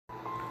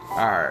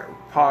Alright,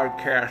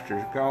 podcast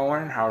is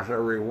going. How's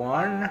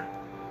everyone?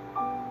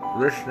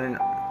 Listening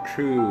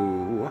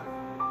to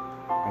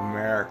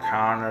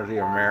Americana,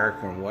 the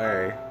American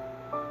Way.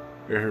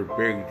 This is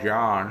Big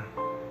John.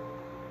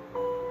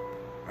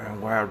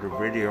 And we'll have the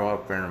video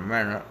up in a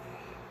minute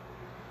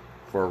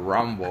for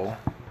Rumble.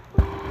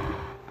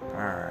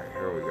 Alright,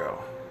 here we go.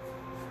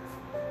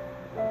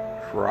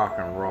 Let's rock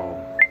and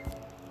roll.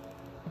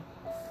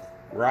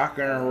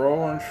 Rocking and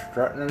rolling,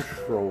 strutting and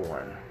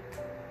strolling.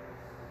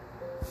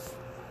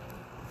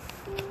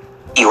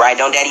 You right?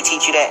 Don't Daddy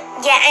teach you that?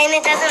 Yeah, and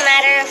it doesn't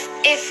matter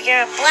if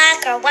you're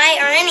black or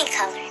white or any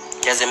color.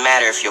 Doesn't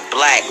matter if you're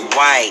black,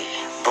 white,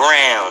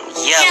 brown,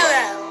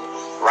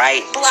 yellow.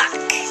 Right? Black.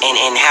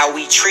 And how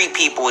we treat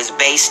people is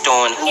based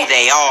on who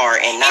they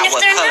are and not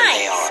what color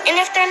they are. And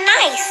if they're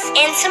nice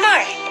and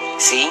smart.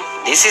 See?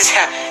 This is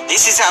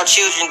how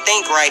children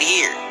think right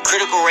here.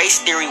 Critical race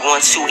theory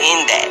wants to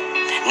end that.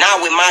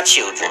 Not with my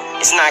children.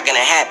 It's not gonna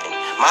happen.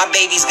 My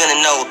baby's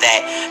gonna know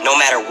that no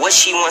matter what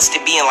she wants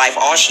to be in life,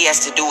 all she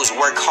has to do is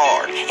work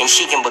hard, and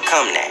she can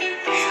become that.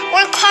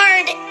 Work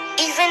hard,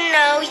 even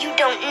though you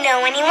don't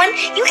know anyone.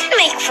 You can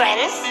make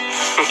friends.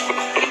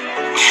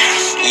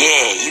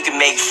 Yeah, you can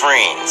make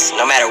friends,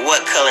 no matter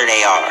what color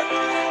they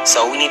are.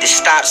 So we need to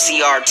stop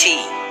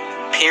CRT.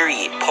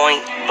 Period.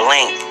 Point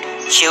blank.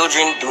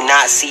 Children do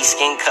not see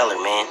skin color,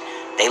 man.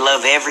 They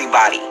love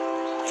everybody.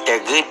 If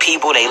they're good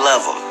people, they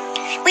love them.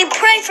 We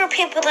pray for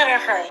people that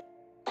are hurt.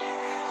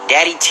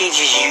 Daddy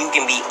teaches you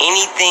can be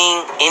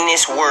anything in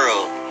this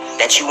world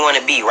that you want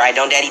to be, right?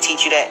 Don't Daddy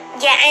teach you that?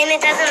 Yeah, and it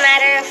doesn't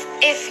matter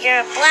if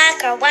you're black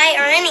or white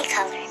or any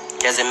color.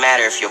 Doesn't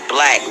matter if you're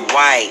black,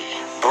 white,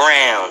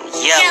 brown,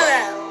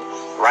 yellow.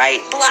 Right?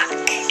 Black.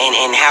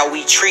 And how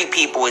we treat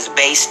people is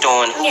based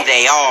on who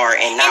they are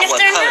and not what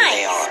color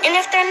they are. And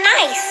if they're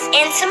nice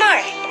and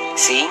smart.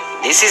 See?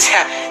 This is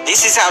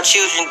how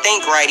children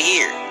think right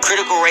here.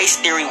 Critical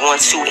race theory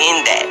wants to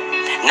end that.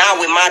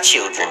 Not with my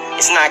children.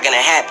 It's not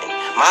gonna happen.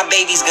 My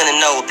baby's gonna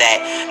know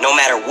that no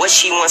matter what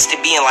she wants to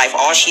be in life,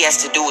 all she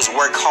has to do is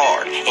work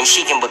hard, and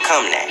she can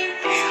become that.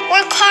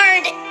 Work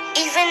hard,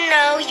 even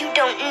though you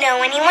don't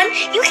know anyone.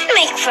 You can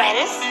make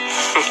friends.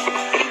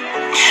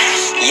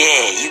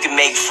 Yeah, you can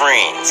make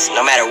friends, no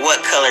matter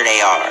what color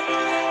they are.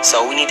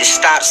 So we need to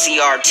stop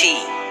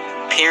CRT.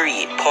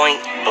 Period.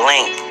 Point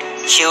blank.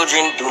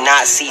 Children do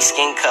not see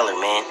skin color,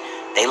 man.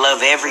 They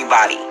love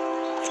everybody.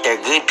 If they're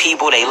good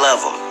people, they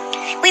love them.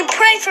 We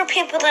pray for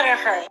people that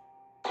are hurt.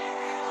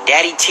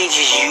 Daddy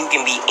teaches you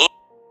can be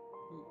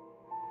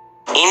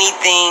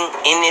anything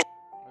in this.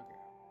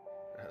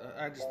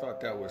 I just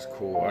thought that was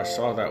cool. I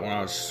saw that when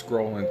I was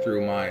scrolling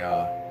through my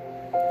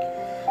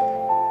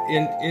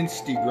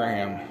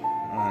Instagram.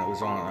 It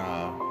was on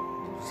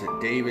was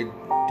it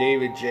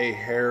David J.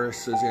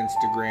 Harris's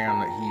Instagram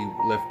that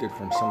he lifted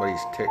from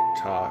somebody's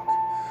TikTok.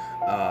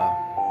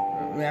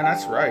 Man,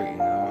 that's right. You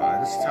know,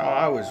 that's how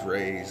I was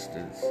raised.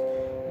 Is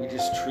we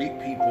just treat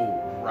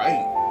people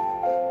right.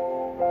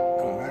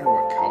 No matter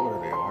what color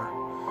they are.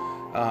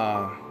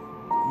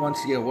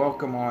 Once again,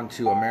 welcome on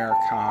to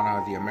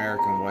Americana, the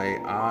American Way.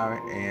 I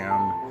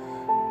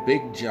am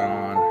Big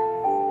John,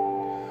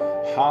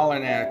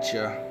 hollering at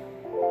you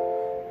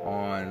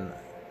on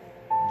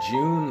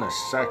June the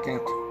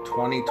 2nd,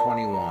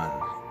 2021.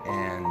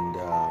 And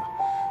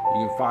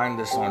you can find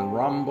this on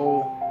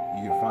Rumble.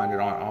 You can find it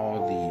on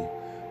all the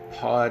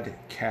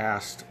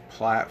podcast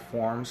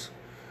platforms,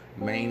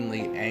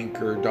 mainly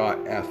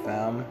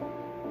Anchor.fm.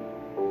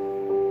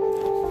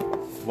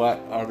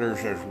 But others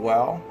as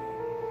well.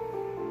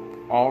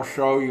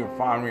 Also, you can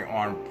find me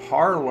on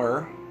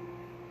Parler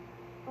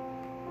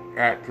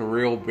at The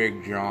Real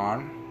Big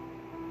John.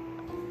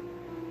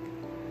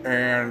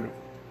 And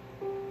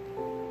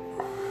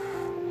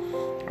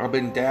I've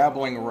been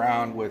dabbling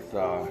around with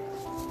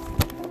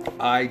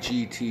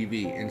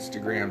IGTV,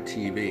 Instagram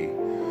TV.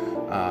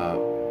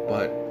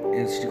 But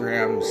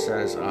Instagram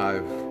says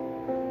I've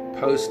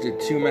posted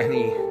too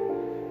many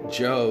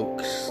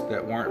jokes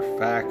that weren't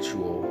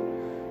factual.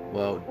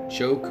 Well,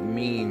 joke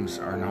memes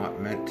are not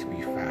meant to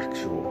be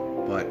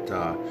factual, but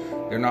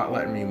they're not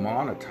letting me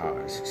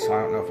monetize. So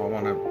I don't know if I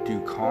want to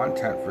do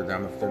content for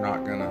them if they're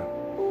not gonna,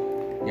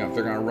 if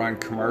they're gonna run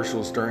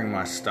commercials during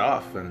my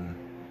stuff and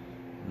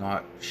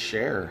not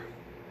share.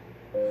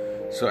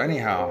 So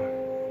anyhow,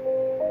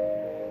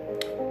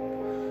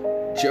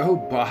 Joe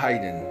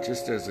Biden,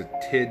 just as a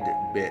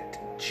tidbit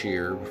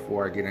cheer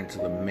before I get into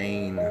the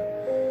main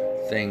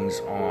things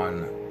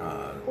on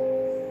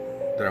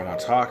that I want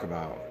to talk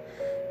about.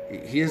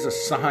 He has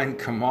assigned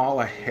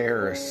Kamala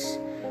Harris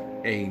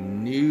a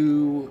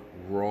new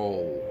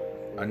role,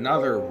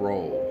 another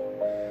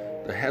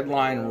role. The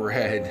headline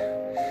read,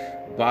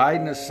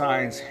 Biden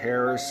assigns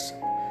Harris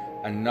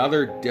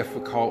another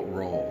difficult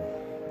role.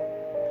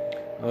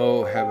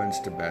 Oh, heavens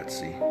to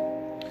Betsy.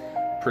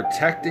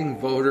 Protecting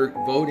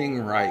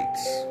voting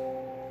rights.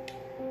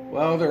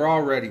 Well, they're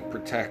already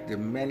protected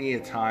many a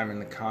time in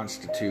the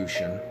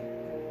Constitution.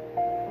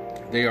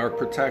 They are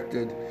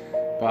protected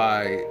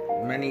by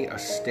many a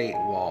state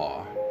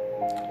law.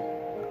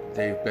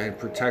 They've been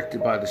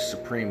protected by the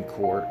Supreme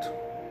Court.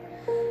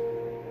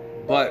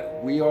 But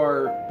we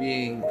are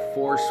being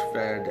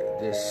force-fed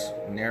this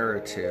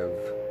narrative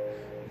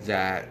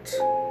that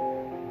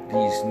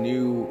these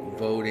new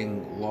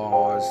voting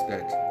laws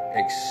that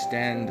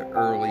extend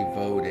early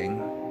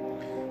voting,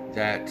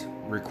 that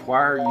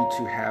require you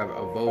to have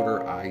a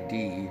voter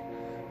ID,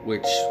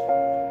 which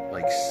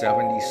like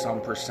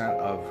 70-some%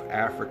 of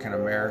African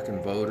American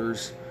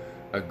voters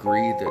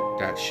agree that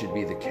that should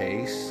be the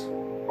case.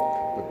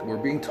 But we're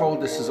being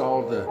told this is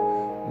all the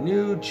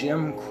new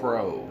Jim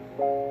Crow.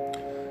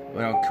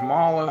 Well,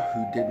 Kamala,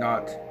 who did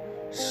not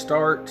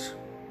start,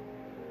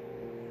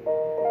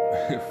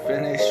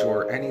 finish,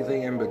 or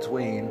anything in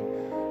between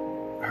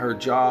her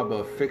job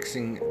of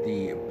fixing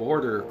the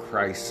border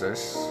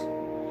crisis,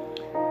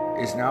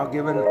 is now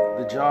given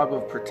the job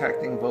of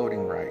protecting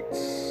voting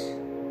rights.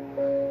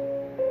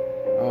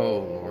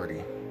 Oh,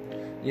 Lordy.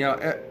 You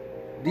know,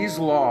 these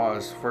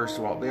laws, first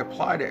of all, they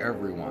apply to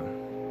everyone.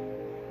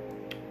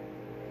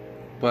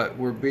 But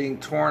we're being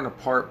torn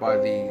apart by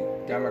the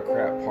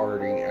Democrat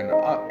Party and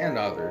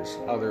others,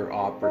 other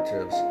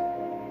operatives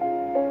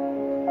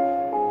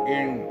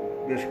in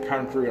this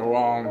country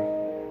along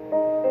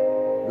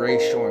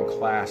racial and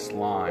class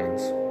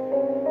lines.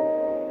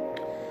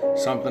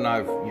 Something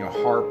I've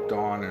harped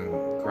on and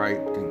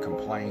griped and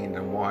complained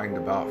and whined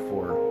about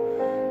for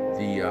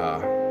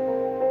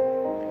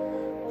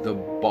the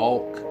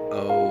bulk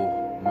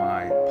of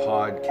my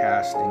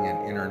podcasting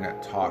and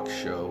internet talk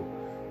show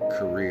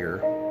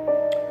career.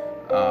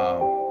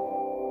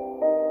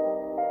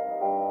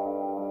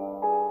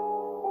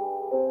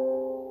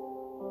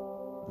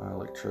 My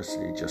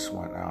electricity just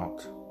went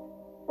out.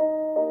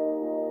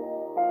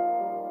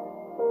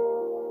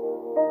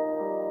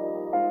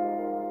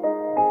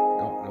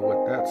 Don't know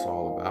what that's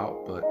all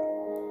about, but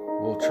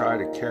we'll try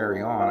to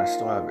carry on. I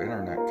still have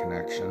internet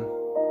connection.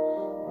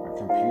 My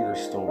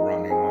computer's still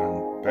running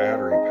on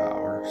battery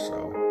power,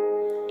 so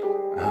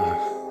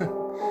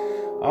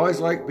I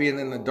always like being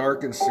in the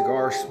darkened,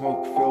 cigar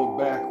smoke-filled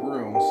back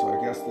room, so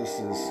I guess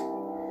this is,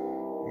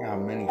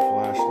 mini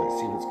flashlight.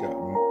 See if it's got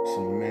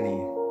some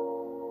mini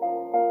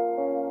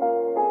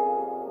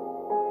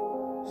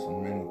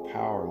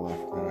power left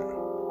in it. I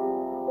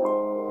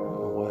don't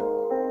know what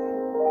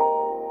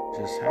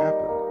just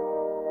happened.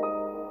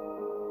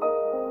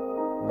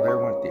 Well, there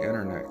went the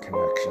internet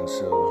connection,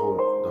 so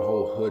the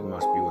whole hood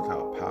must be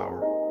without power.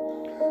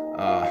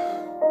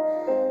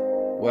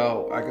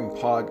 Well, I can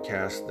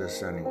podcast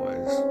this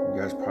anyways. You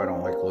guys probably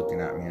don't like looking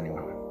at me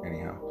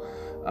anyhow.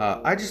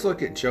 I just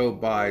look at Joe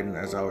Biden,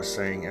 as I was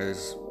saying,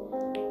 as,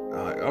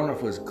 I don't know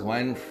if it was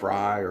Glenn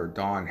Fry or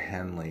Don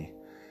Henley,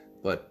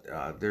 but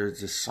there's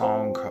this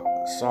song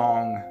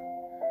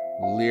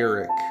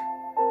lyric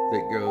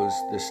that goes,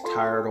 "This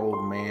tired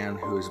old man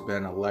who has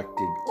been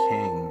elected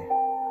king."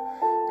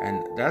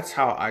 And that's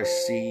how I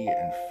see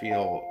and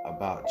feel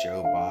about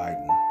Joe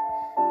Biden.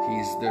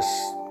 He's this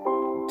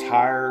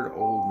tired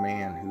old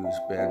man who's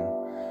been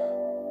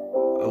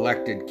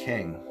elected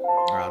king.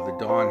 The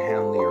Don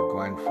Henley or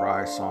Glenn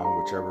Fry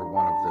song, whichever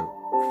one of the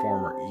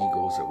former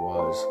Eagles it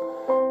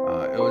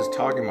was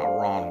talking about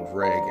Ronald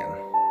Reagan.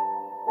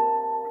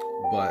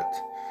 But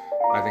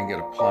I think it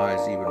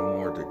applies even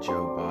more to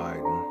Joe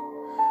Biden.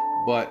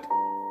 But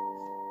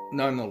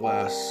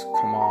nonetheless,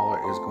 Kamala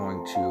is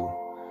going to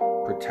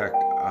protect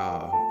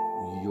our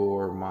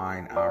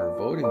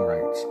voting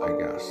rights, I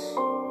guess.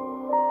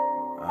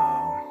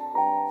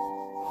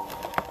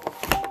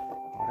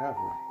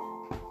 Whatever.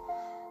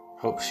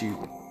 Hope she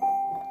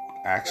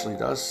actually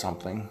does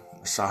something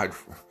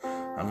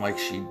unlike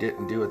she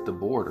didn't do at the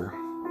border.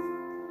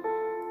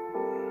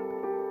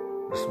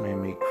 This may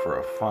make for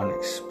a fun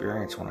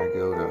experience when I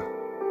go to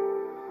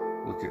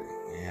look at,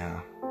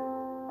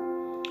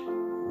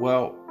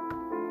 Well,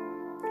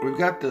 we've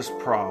got this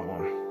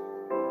problem.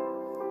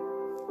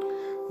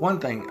 One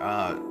thing,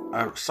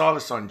 I saw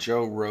this on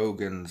Joe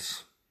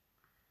Rogan's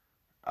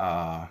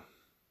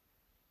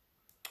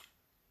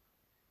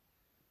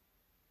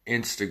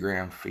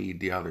Instagram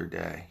feed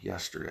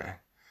yesterday,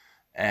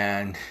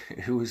 and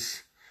he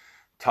was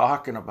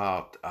talking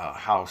about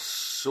how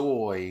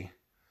soy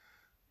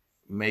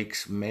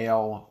makes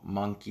male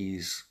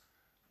monkeys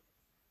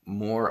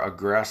more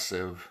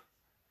aggressive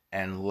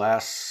and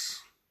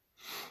less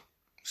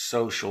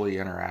socially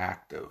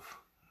interactive.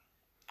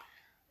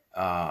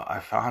 I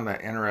found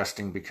that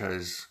interesting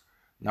because,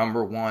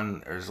 number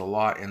one, there's a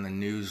lot in the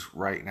news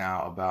right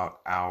now about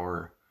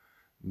our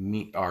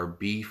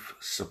beef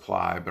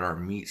supply, but our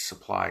meat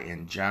supply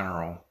in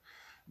general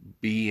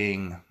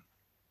being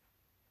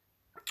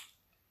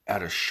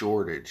at a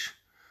shortage,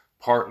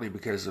 partly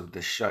because of the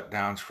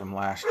shutdowns from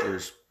last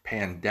year's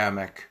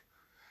pandemic,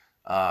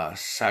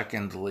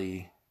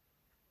 secondly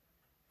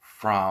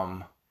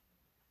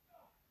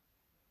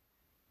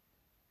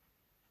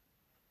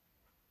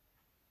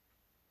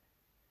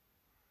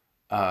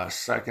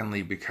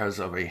because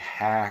of a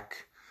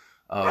hack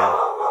of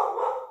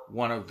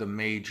one of the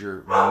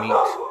major meat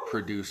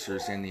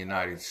producers in the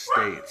United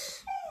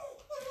States.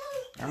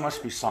 There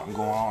must be something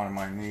going on in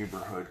my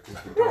neighborhood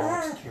because the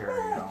dog's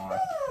carrying on.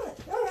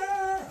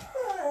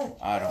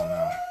 I don't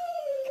know.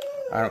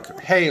 I don't care.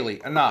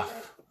 Haley,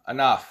 enough.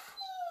 Enough.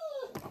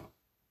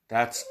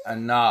 That's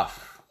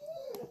enough.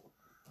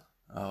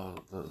 Oh,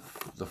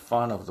 the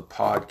fun of the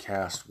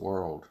podcast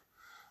world.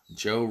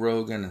 Joe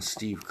Rogan and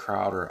Steve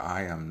Crowder,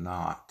 I am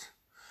not.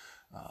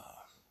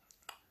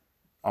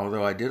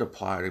 Although I did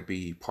apply to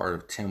be part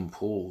of Tim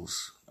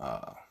Pool's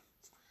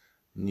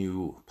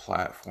new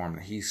platform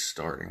that he's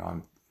starting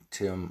on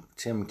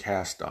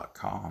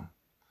timcast.com.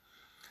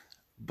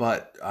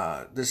 But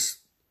this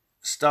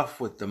stuff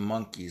with the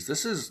monkeys,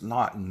 this is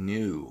not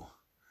new.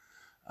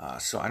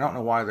 So I don't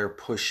know why they're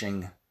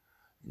pushing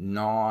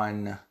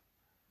non-meat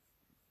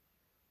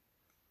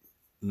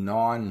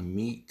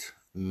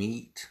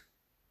meat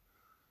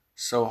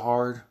so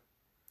hard.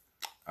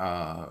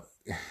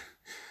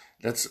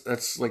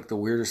 That's like the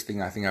weirdest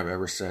thing I think I've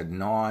ever said.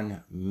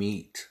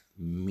 Non-meat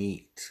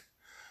meat.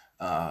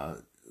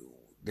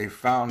 They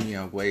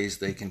found, ways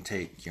they can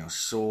take,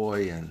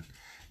 soy and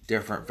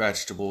different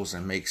vegetables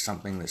and make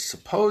something that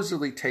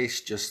supposedly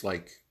tastes just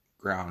like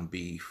ground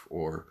beef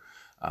or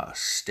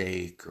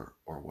steak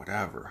or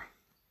whatever.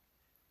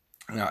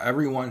 Now,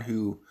 everyone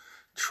who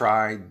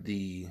tried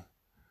the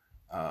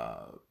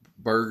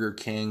Burger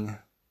King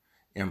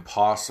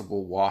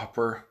Impossible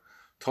Whopper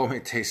told me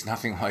it tastes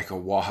nothing like a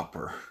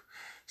Whopper.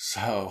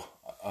 So,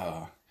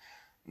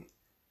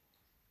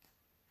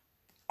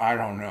 I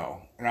don't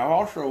know. And I've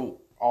also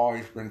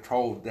always been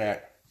told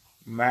that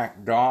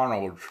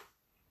McDonald's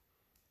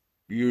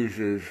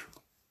uses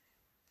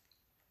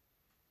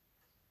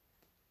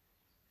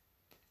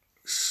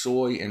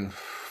soy and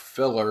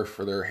filler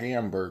for their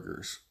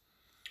hamburgers.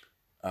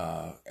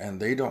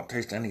 And they don't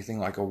taste anything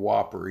like a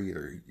Whopper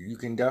either. You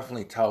can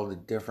definitely tell the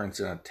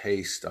difference in a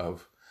taste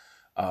of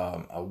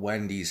a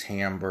Wendy's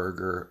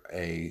hamburger,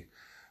 a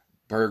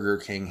Burger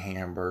King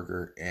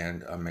hamburger,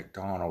 and a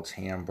McDonald's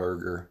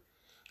hamburger.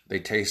 They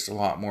taste a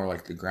lot more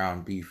like the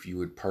ground beef you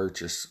would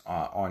purchase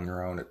on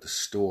your own at the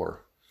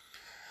store.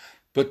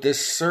 But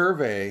this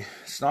survey,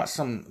 it's not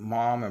some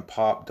mom and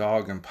pop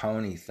dog and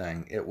pony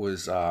thing. It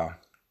was done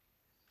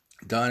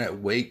at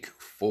Wake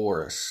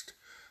Forest,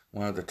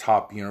 one of the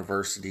top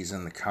universities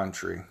in the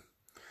country.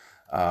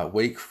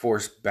 Wake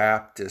Forest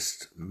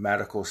Baptist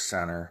Medical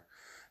Center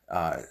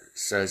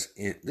says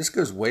this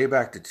goes way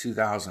back to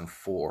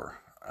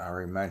 2004. I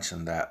already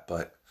mentioned that,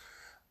 but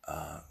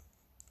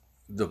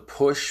the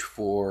push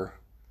for,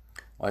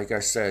 like I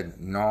said,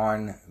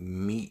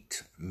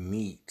 non-meat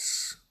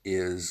meats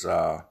is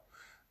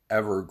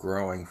ever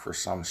growing for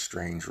some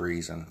strange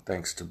reason,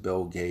 thanks to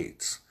Bill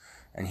Gates.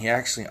 And he's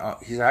actually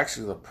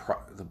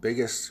the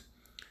biggest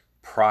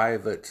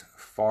private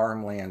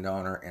farmland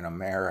owner in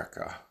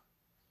America.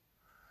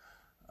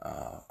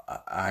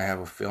 I have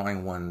a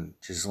feeling when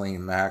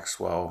Ghislaine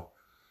Maxwell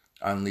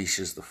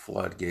unleashes the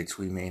floodgates,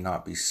 we may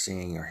not be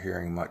seeing or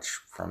hearing much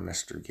from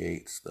Mr.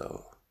 Gates,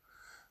 though.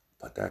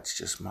 But that's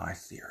just my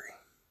theory.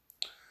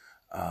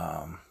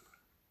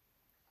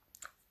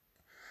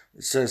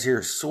 It says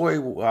here, soy,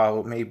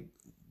 while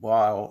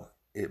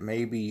it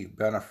may be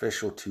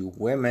beneficial to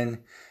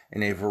women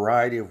in a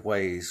variety of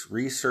ways,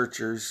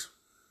 researchers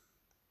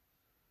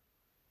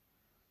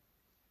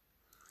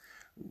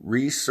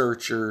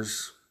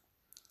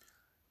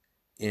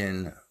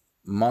in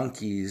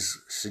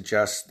monkeys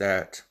suggest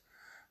that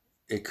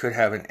it could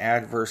have an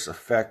adverse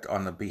effect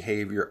on the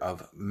behavior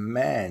of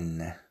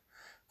men,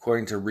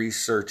 according to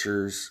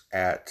researchers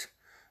at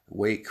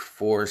Wake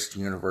Forest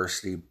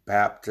University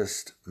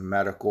Baptist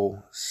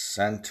Medical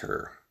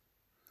Center.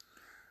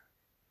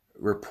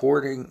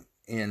 Reporting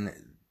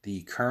in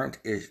the current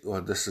issue,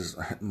 this is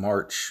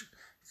March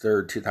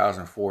 3rd,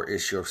 2004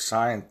 issue of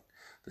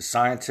the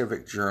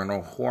scientific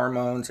journal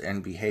Hormones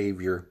and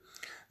Behavior,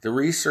 the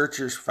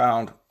researchers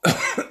found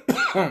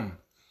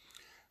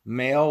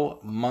male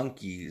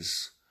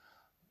monkeys,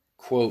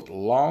 quote,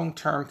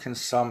 long-term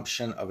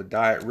consumption of a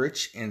diet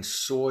rich in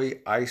soy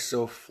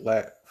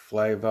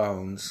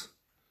isoflavones,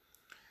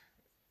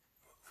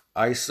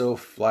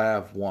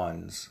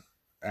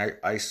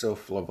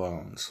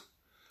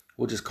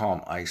 we'll just call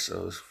them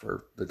isos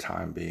for the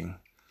time being,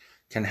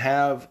 can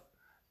have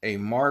a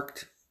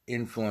marked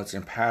influence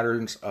in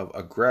patterns of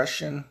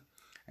aggression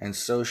and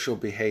social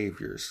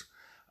behaviors.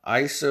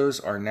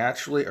 Isos are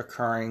naturally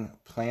occurring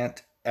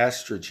plant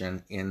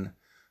estrogen in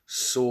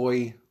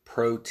soy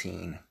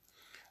protein.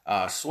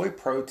 Soy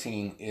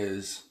protein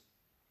is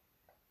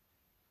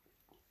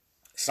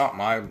something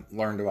I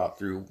learned about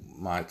through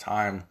my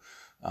time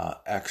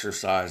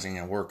exercising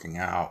and working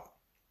out.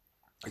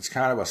 It's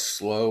kind of a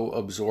slow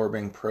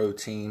absorbing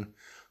protein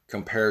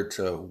compared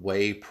to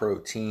whey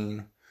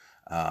protein.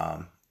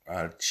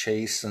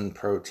 Chasin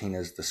protein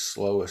is the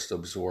slowest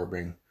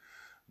absorbing,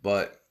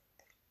 but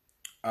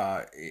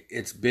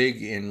it's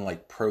big in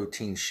like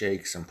protein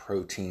shakes and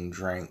protein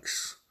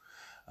drinks.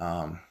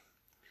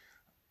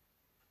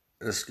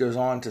 This goes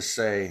on to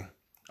say,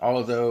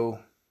 although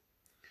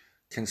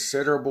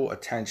considerable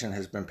attention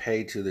has been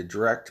paid to the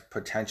direct,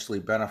 potentially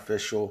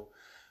beneficial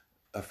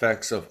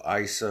effects of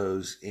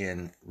ISOs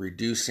in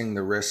reducing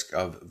the risk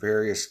of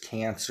various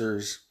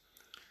cancers,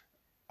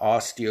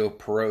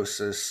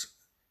 osteoporosis,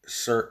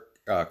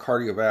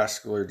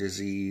 cardiovascular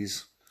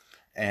disease,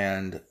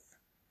 and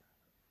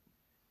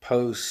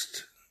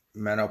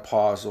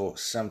post-menopausal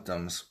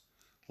symptoms.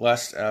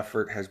 Less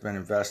effort has been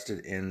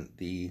invested in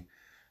the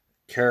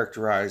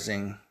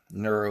characterizing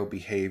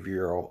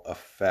neurobehavioral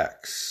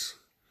effects.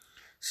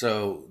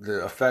 So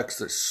the effects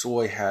that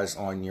soy has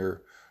on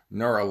your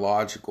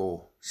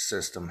neurological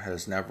system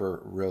has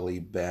never really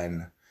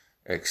been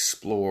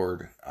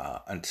explored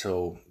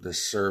until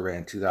this survey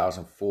in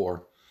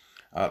 2004.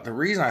 The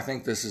reason I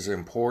think this is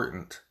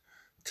important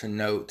to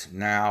note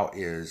now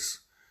is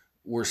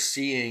we're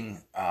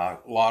seeing a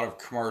lot of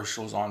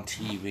commercials on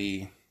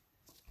TV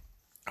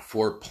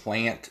for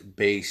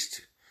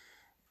plant-based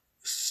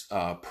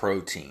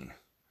protein.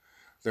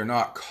 They're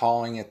not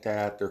calling it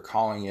that. They're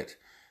calling it,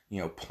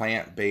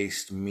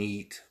 plant-based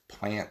meat,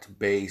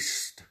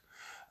 plant-based,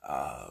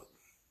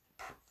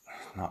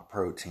 not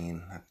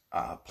protein,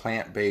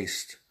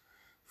 plant-based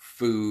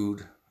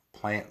food,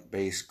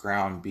 plant-based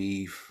ground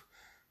beef,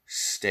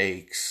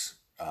 steaks.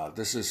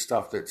 This is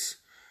stuff that's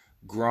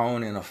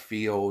grown in a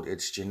field.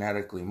 It's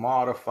genetically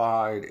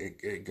modified.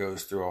 It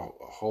goes through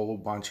a whole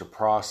bunch of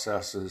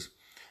processes,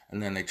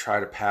 and then they try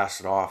to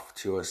pass it off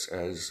to us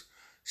as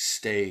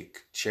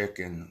steak,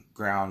 chicken,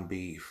 ground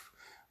beef,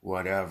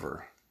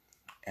 whatever.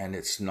 And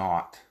it's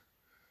not.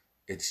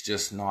 It's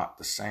just not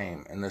the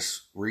same. And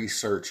this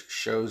research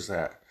shows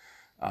that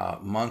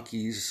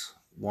monkeys,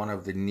 one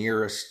of the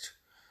nearest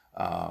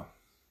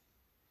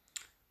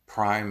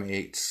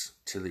primates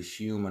to the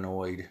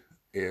humanoid,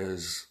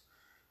 is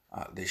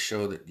they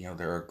show that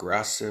they're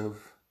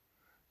aggressive.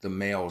 The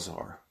males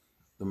are.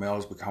 The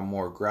males become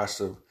more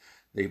aggressive.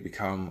 They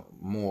become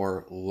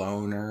more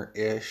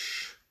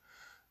loner-ish,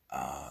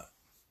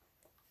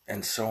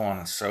 and so on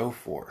and so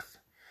forth.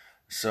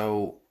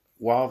 So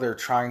while they're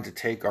trying to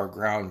take our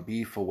ground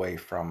beef away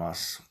from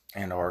us,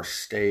 and our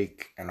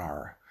steak, and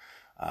our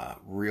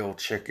real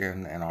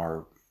chicken, and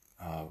our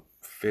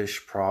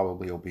fish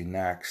probably will be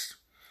next,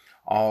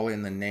 all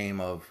in the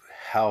name of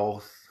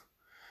health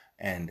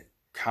and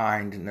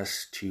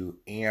kindness to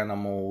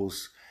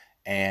animals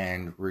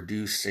and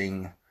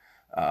reducing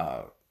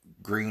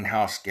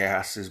greenhouse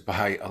gases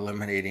by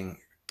eliminating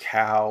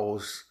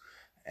cows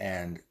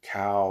and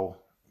cow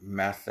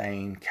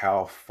methane,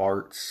 cow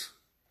farts.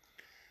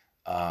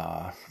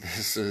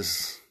 This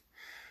is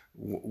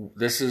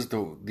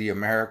the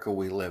America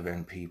we live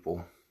in,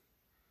 people.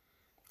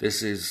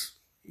 This is,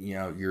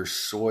 your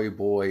soy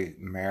boy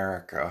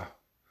America,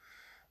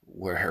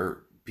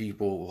 where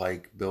people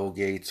like Bill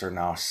Gates are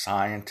now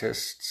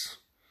scientists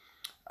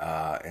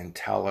and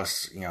tell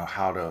us,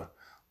 how to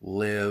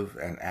live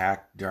and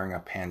act during a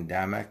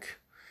pandemic.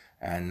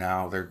 And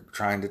now they're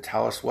trying to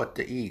tell us what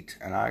to eat.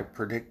 And I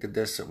predicted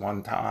this at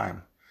one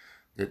time,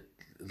 that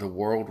the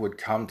world would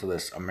come to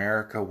this.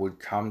 America would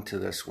come to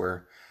this,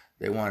 where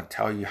they want to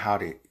tell you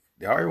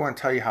they already want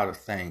to tell you how to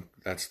think.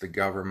 That's the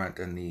government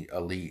and the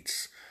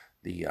elites,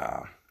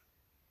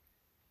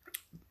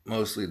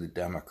 mostly the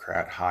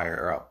Democrat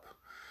higher up,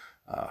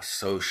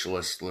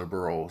 socialist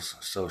liberals,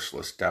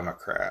 socialist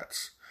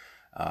Democrats,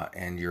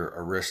 and your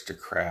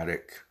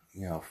aristocratic,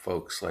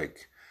 folks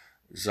like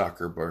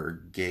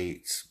Zuckerberg,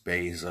 Gates,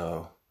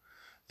 Bezos.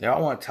 They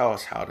all want to tell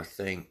us how to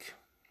think.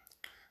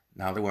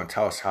 Now they want to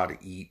tell us how to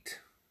eat.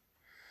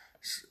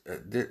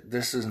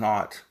 This is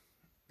not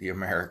the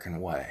American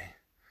way.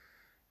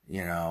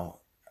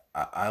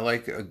 I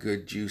like a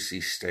good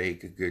juicy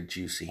steak, a good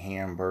juicy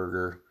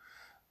hamburger.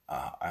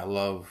 I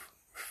love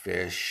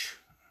fish.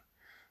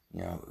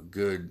 A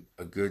good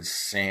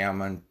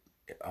salmon.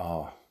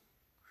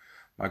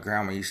 My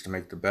grandma used to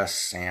make the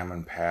best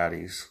salmon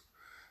patties.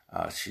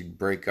 She'd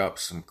break up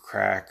some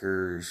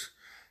crackers,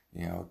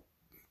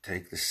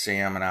 take the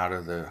salmon out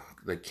of the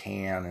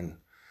can and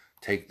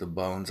take the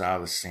bones out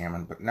of the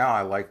salmon. But now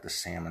I like the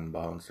salmon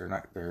bones.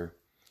 They're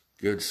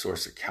good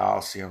source of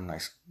calcium.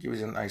 Nice,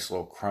 gives you a nice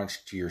little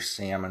crunch to your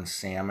salmon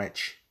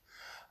sandwich.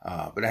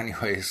 But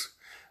anyways,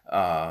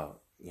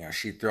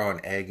 she'd throw an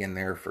egg in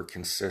there for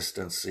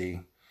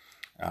consistency.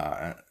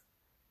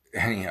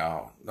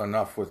 Anyhow,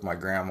 enough with my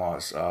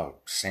grandma's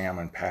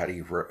salmon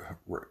patty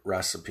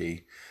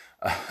recipe.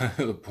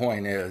 The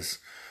point is,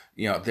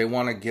 they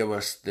want to give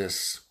us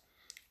this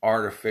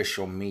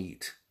artificial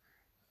meat,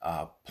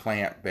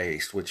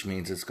 plant-based, which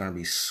means it's going to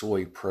be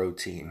soy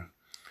protein.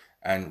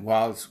 And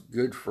while it's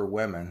good for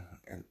women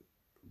and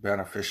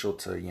beneficial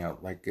to,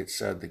 like it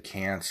said, the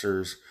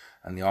cancers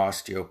and the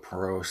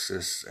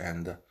osteoporosis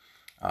and the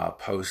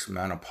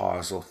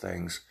post-menopausal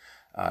things,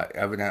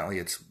 evidently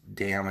it's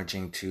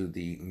damaging to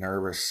the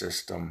nervous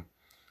system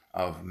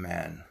of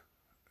men.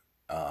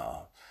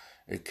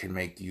 It can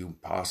make you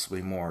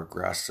possibly more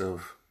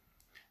aggressive,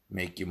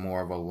 make you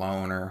more of a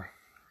loner,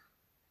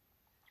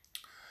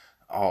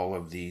 all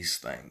of these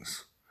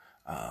things.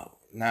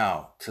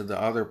 Now, to the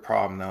other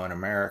problem, though, in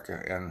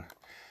America, and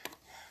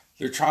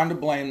they're trying to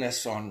blame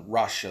this on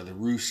Russia, the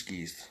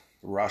Ruskies,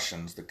 the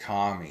Russians, the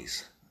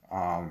commies.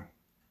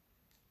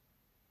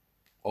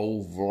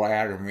 old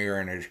Vladimir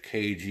and his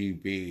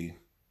KGB.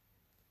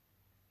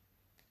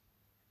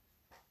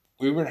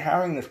 We've been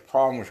having this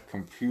problem with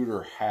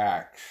computer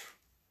hacks.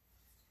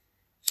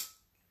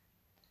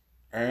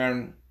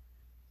 And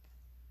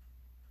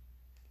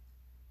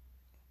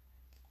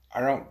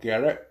I don't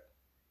get it.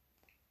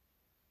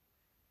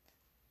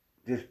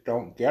 Just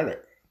don't get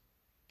it.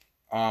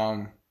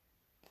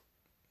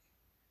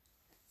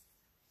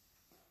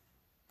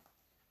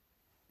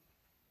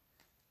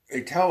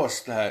 They tell us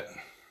that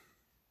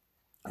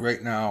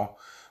right now,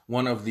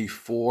 one of the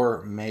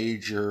 4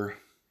 major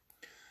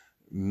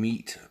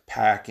meat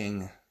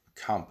packing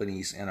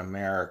companies in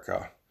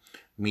America,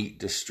 meat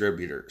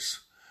distributors,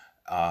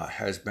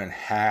 has been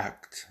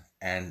hacked,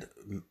 and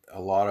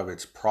a lot of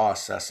its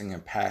processing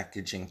and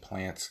packaging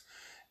plants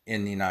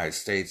in the United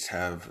States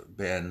have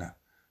been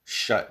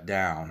shut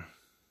down.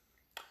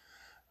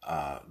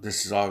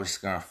 This is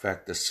obviously going to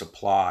affect the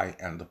supply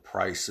and the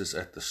prices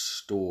at the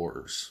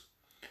stores.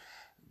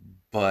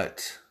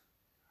 But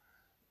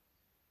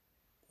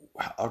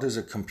how does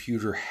a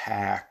computer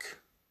hack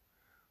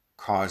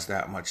cause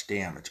that much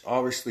damage?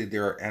 Obviously,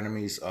 there are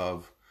enemies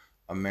of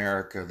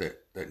America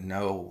that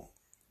know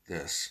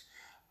this.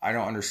 I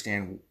don't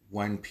understand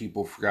when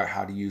people forgot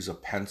how to use a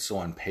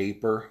pencil and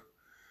paper,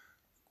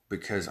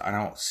 because I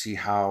don't see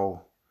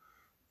how,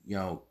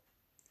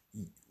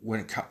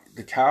 when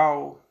the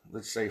cow,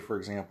 let's say, for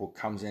example,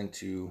 comes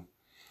into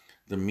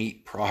the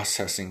meat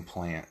processing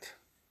plant,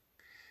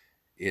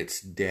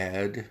 it's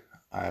dead,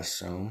 I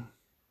assume,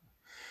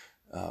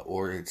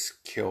 or it's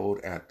killed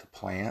at the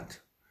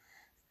plant.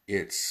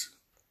 Its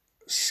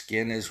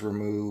skin is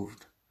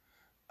removed,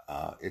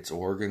 its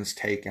organs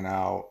taken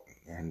out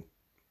and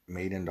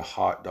made into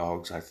hot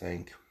dogs, I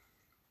think.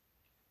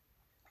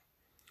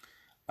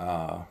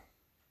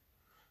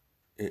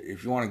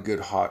 If you want a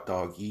good hot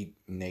dog, eat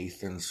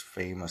Nathan's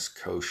famous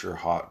kosher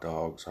hot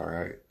dogs, all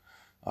right?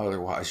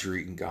 Otherwise, you're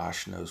eating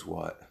gosh knows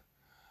what.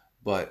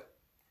 But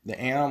the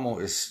animal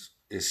is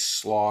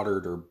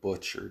slaughtered or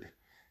butchered.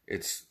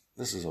 This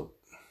is a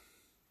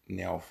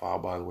nail file,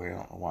 by the way. I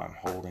don't know why I'm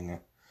holding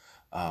it.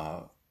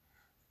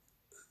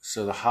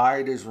 So the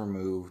hide is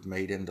removed,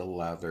 made into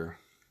leather.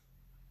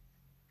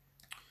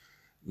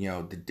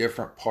 The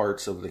different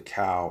parts of the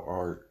cow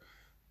are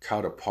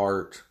cut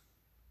apart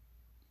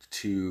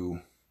to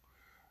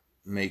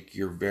make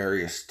your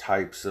various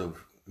types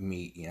of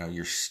meat,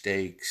 your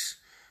steaks,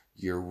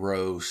 your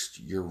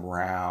roast, your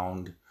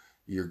round,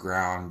 your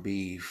ground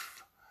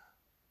beef.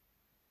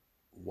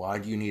 Why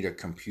do you need a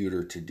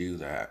computer to do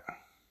that?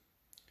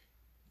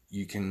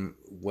 You can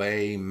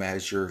weigh,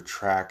 measure,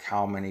 track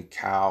how many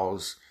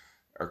cows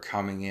are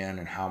coming in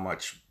and how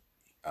much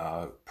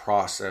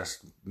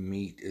processed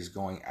meat is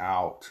going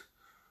out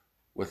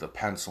with a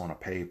pencil and a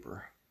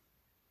paper.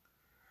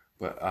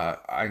 But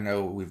I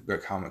know we've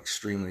become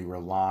extremely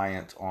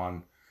reliant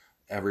on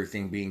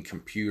everything being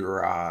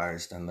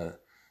computerized, and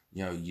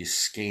you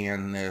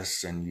scan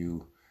this and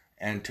you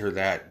enter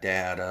that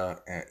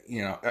data,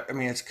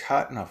 and it's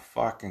cutting a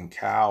fucking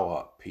cow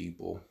up,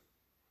 people.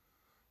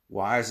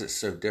 Why is it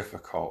so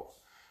difficult?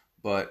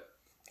 But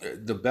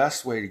the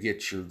best way to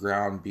get your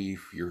ground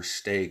beef, your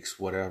steaks,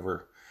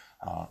 whatever.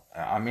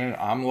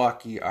 I'm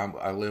lucky.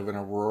 I live in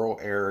a rural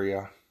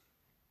area.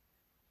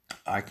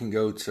 I can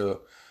go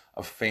to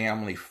a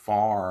family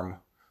farm,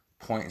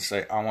 point and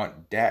say, I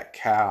want that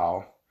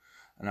cow,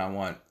 and I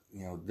want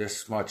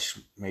this much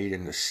made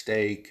into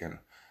steak, and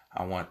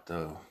I want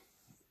the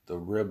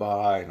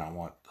ribeye, and I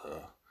want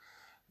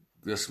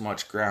this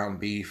much ground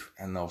beef,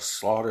 and they'll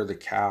slaughter the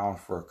cow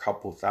for a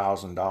couple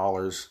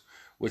 $1,000s,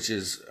 which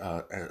is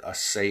a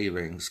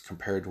savings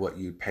compared to what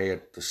you'd pay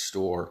at the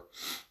store.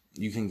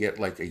 You can get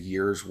like a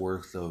year's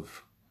worth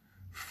of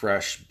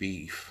fresh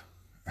beef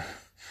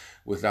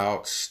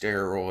without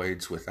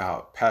steroids,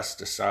 without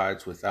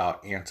pesticides,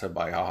 without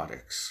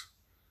antibiotics.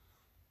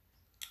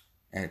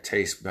 And it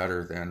tastes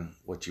better than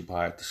what you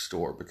buy at the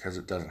store because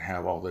it doesn't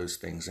have all those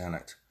things in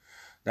it.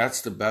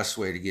 That's the best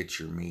way to get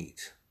your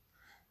meat.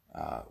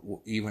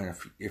 Even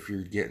if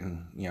you're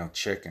getting,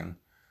 chicken,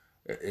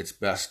 it's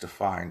best to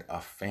find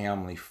a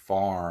family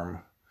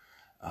farm.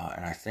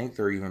 And I think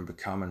they're even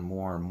becoming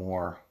more and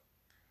more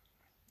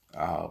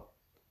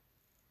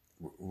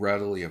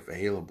readily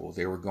available.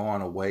 They were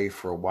going away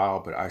for a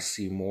while, but I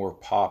see more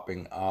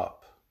popping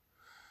up,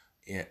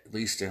 at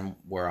least in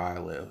where I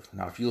live.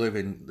 Now, if you live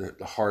in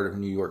the heart of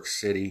New York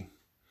City,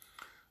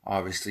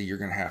 obviously you're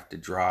going to have to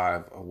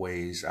drive a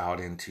ways out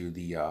into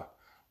the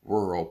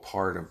rural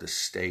part of the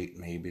state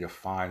maybe to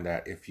find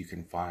that, if you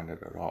can find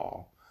it at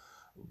all.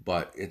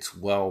 But it's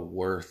well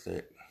worth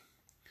it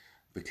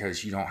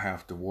because you don't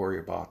have to worry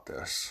about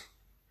this.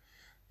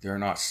 They're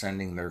not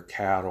sending their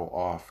cattle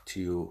off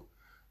to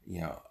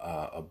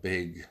a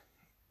big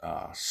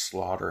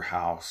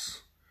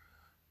slaughterhouse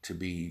to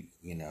be,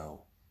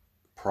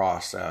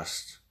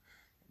 processed.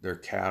 Their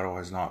cattle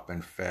has not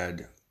been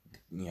fed,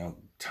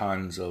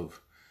 tons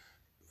of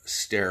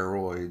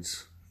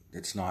steroids.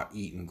 It's not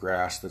eating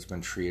grass that's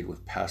been treated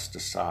with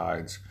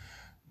pesticides.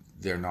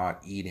 They're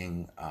not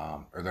eating,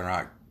 or they're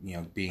not,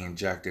 being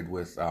injected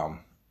with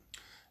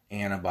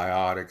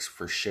antibiotics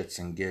for shits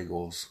and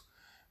giggles.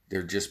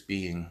 They're just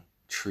being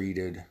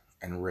treated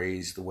and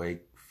raised the way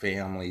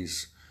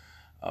families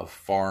of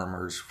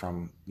farmers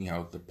from,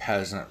 the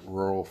peasant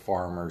rural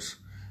farmers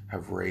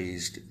have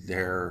raised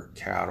their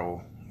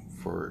cattle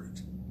for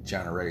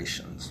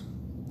generations.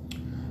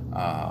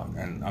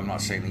 And I'm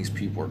not saying these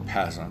people are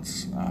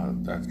peasants.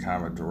 That's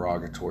kind of a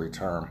derogatory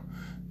term.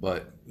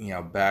 But,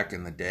 back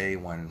in the day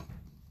when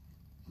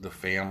the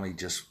family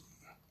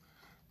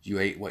you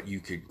ate what you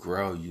could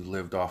grow, you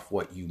lived off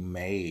what you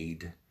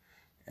made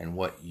and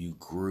what you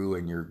grew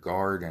in your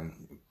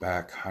garden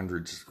back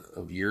hundreds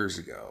of years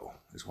ago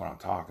is what I'm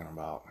talking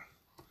about.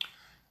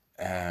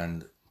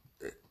 And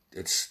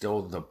it's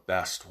still the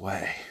best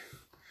way.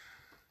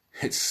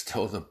 It's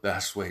still the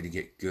best way to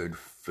get good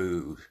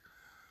food,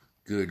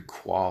 good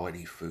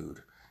quality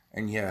food.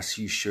 And yes,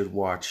 you should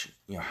watch,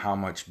 how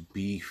much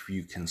beef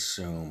you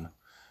consume.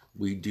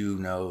 We do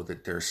know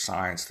that there's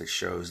science that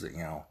shows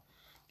that,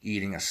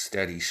 eating a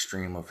steady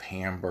stream of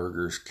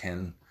hamburgers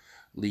can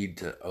lead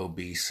to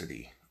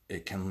obesity.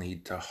 It can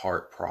lead to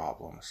heart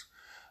problems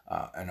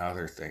and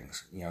other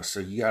things. So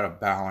you got to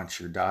balance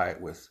your diet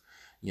with,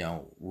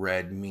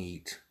 red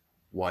meat,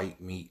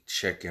 white meat,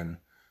 chicken,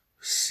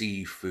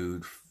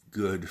 seafood,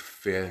 good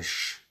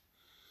fish,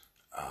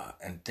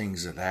 and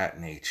things of that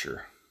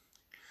nature.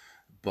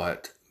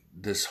 But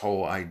this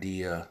whole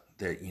idea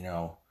that,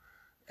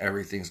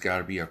 everything's got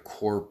to be a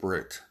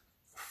corporate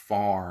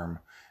farm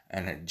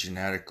and a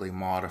genetically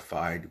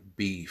modified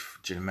beef,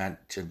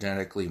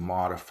 genetically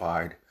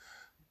modified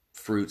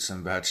fruits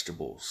and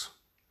vegetables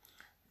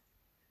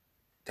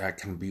that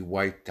can be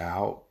wiped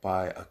out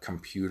by a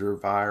computer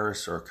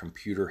virus or a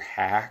computer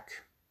hack,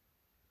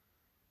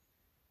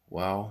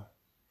 well,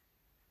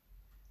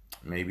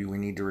 maybe we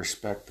need to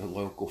respect the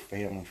local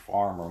family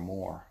farmer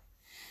more.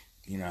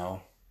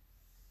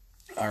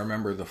 I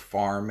remember the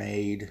Farm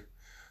Aid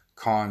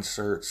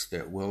concerts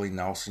that Willie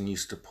Nelson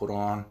used to put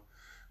on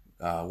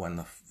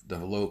when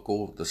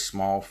the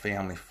small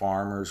family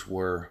farmers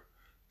were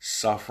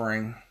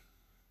suffering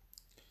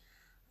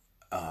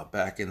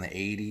back in the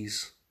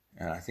 80s,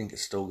 and I think it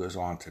still goes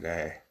on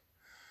today.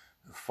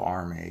 The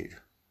Farm Aid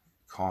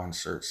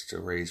concerts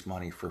to raise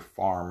money for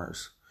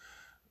farmers.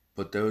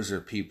 But those are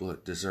people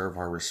that deserve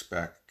our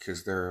respect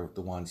because they're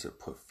the ones that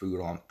put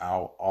food on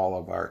all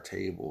of our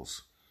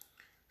tables.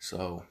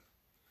 So,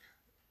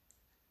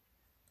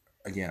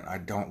 again, I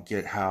don't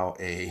get how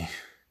a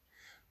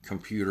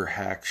computer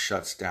hack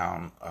shuts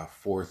down a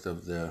fourth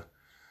of the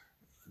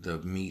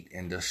meat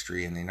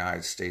industry in the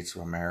United States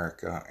of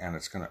America, and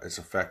it's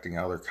affecting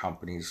other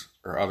companies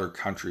or other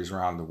countries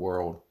around the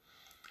world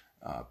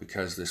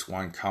because this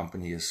one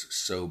company is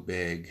so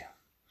big.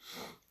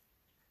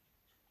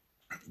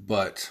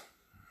 But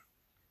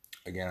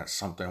again, it's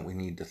something we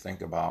need to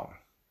think about.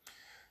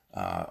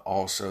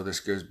 Also,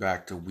 this goes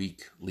back to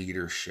weak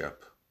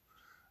leadership.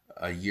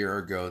 A year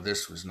ago,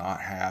 this was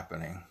not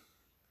happening.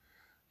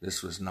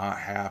 This was not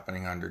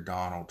happening under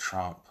Donald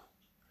Trump.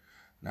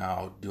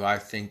 Now, do I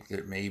think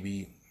that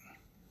maybe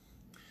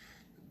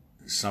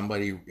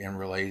somebody in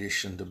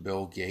relation to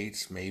Bill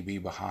Gates may be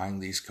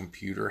behind these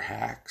computer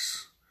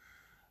hacks?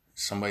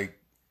 Somebody,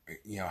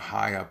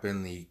 high up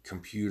in the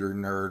computer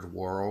nerd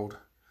world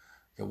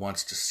that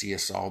wants to see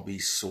us all be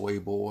soy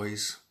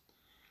boys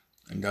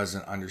and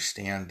doesn't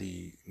understand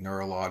the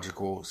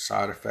neurological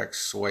side effects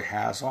soy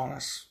has on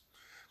us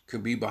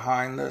could be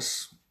behind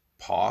this?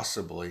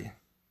 Possibly.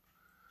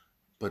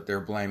 But they're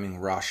blaming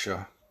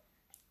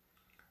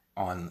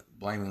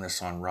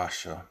this on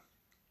Russia.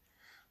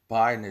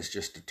 Biden is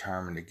just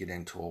determined to get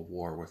into a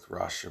war with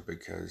Russia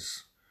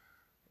because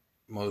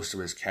most of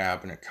his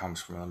cabinet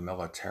comes from the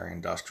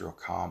military-industrial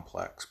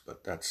complex,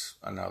 but that's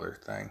another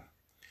thing.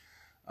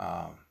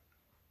 But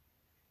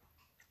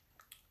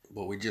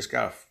we just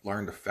got to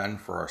learn to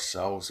fend for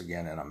ourselves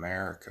again in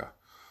America.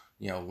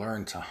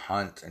 Learn to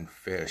hunt and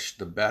fish.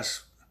 The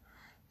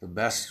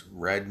best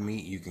red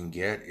meat you can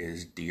get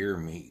is deer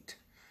meat.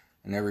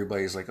 And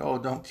everybody's like, oh,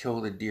 don't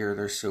kill the deer.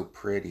 They're so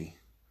pretty.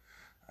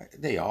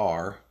 They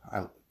are.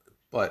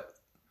 But,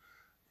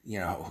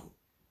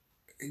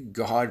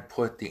 God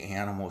put the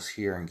animals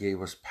here and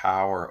gave us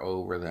power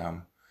over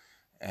them.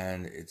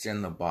 And it's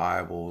in the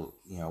Bible,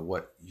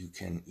 what you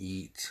can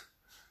eat,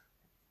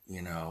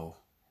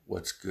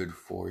 what's good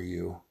for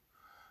you.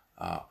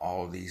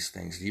 All of these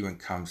things. It even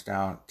comes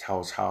down,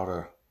 tells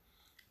how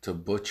to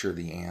butcher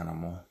the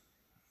animal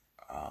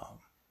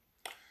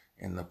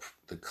in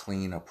the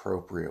clean,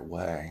 appropriate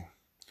way,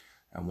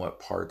 and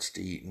what parts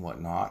to eat and what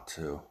not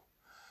to.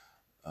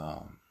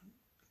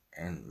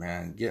 And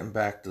man, getting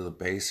back to the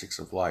basics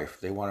of life.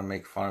 They want to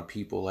make fun of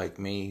people like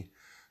me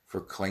for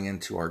clinging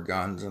to our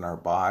guns and our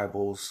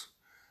Bibles.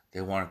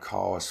 They want to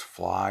call us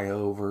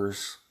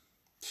flyovers.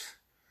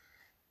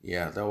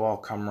 Yeah, they'll all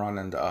come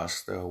running to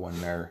us though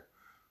when they're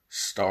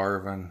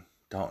starving,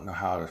 don't know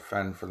how to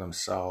fend for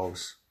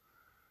themselves.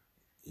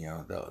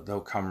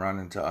 They'll come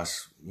running to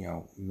us,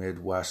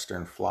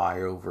 Midwestern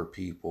flyover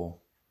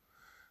people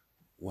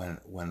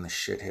when the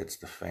shit hits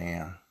the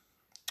fan.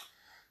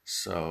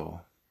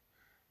 So,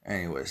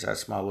 anyways,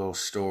 that's my little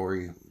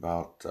story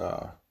about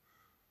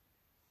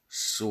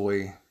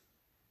soy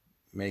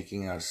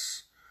making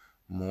us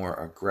more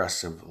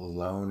aggressive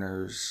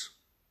loners,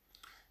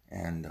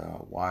 and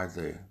why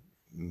the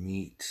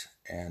meat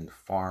and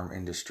farm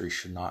industry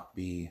should not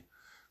be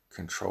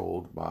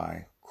controlled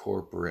by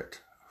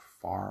corporate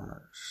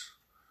farmers.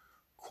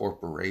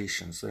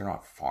 Corporations, they're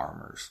not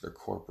farmers, they're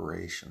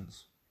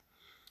corporations.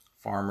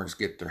 Farmers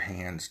get their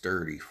hands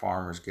dirty.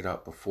 Farmers get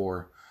up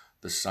before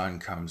the sun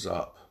comes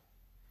up.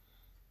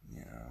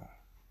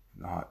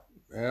 Not,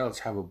 let's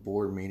have a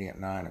board meeting at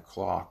 9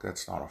 o'clock.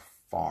 That's not a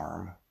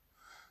farm.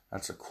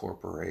 That's a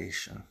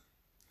corporation.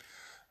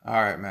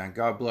 All right, man.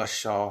 God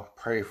bless y'all.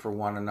 Pray for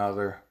one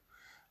another.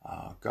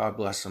 God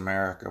bless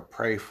America.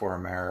 Pray for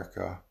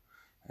America.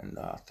 And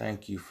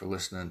thank you for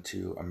listening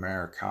to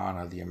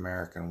Americana, the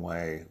American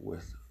Way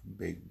with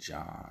Big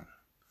John.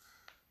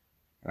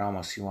 And I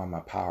almost see one of my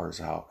powers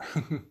out.